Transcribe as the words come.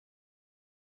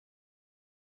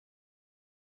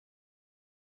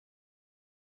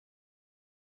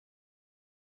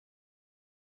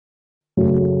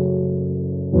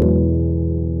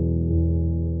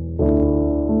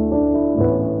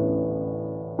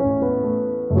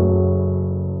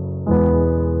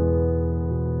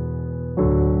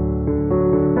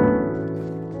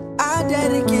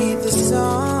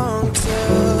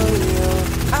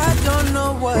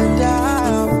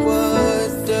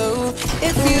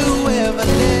ever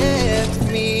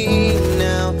left me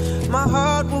now, my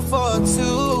heart will fall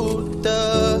to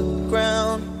the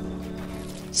ground.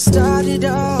 Started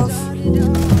off,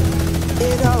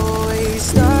 it always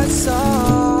starts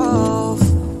off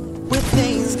with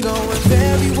things going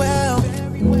very well,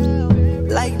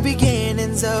 like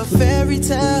beginnings of fairy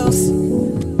tales.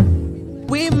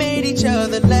 We made each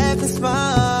other laugh and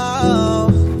smile.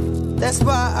 That's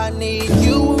why I need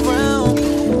you around.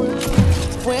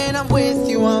 When I'm with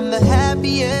you, I'm the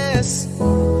happiest,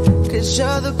 'cause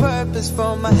you're the purpose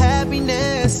for my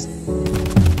happiness.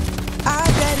 I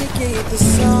dedicate this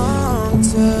song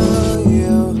to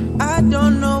you. I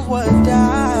don't know what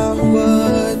I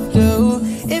would do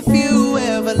if you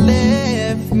ever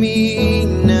left me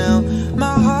now.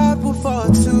 My heart will fall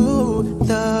to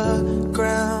the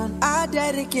ground. I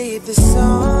dedicate this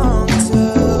song to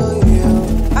you.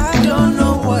 I don't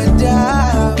know what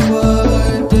I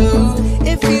would do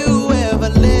if you ever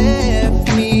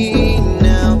left me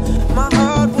now. My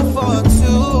heart will fall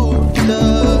to the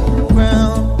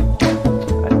ground.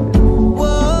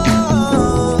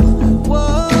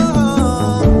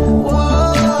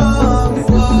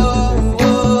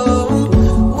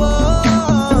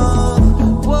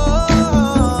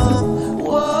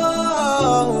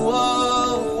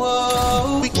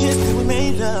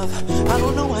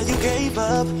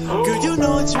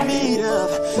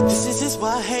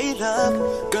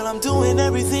 Girl, I'm doing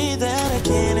everything that I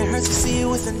can. It hurts to see you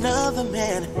with another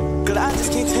man. Girl, I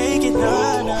just can't take it, no,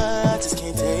 I just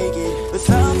can't take it.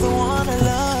 Without the one I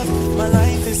love, my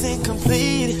life is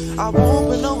incomplete. I won't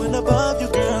be no one above you,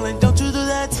 girl, and don't you do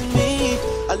that to me.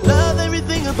 I love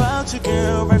everything about you,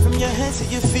 girl, right from your head to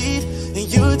your feet. And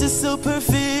you're just so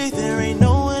perfect, there ain't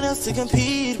no one else to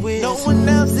compete with. No one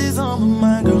else is on my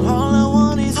mind, girl, all I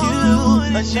want is you.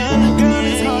 Another girl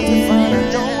is hard to find,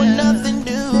 I don't want nothing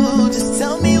new. Just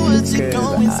tell me what you're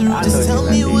going through, just tell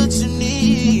me what you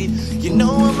need. You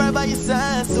know I'm right by your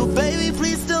side, so baby,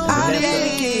 please don't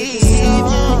leave.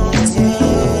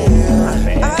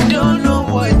 I don't know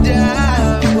what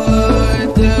I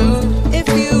would do if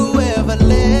you ever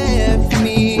left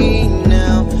me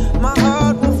now. My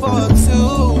heart will fall to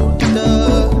the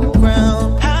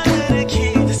ground. I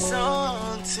dedicate the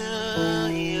song to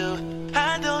you.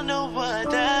 I don't know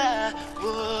what I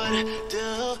would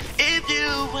do if you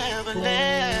ever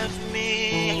left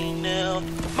me now.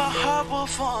 My heart will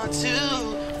fall to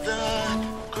the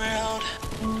ground.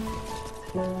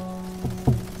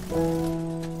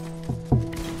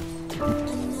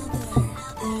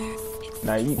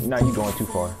 Now you going too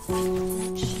far.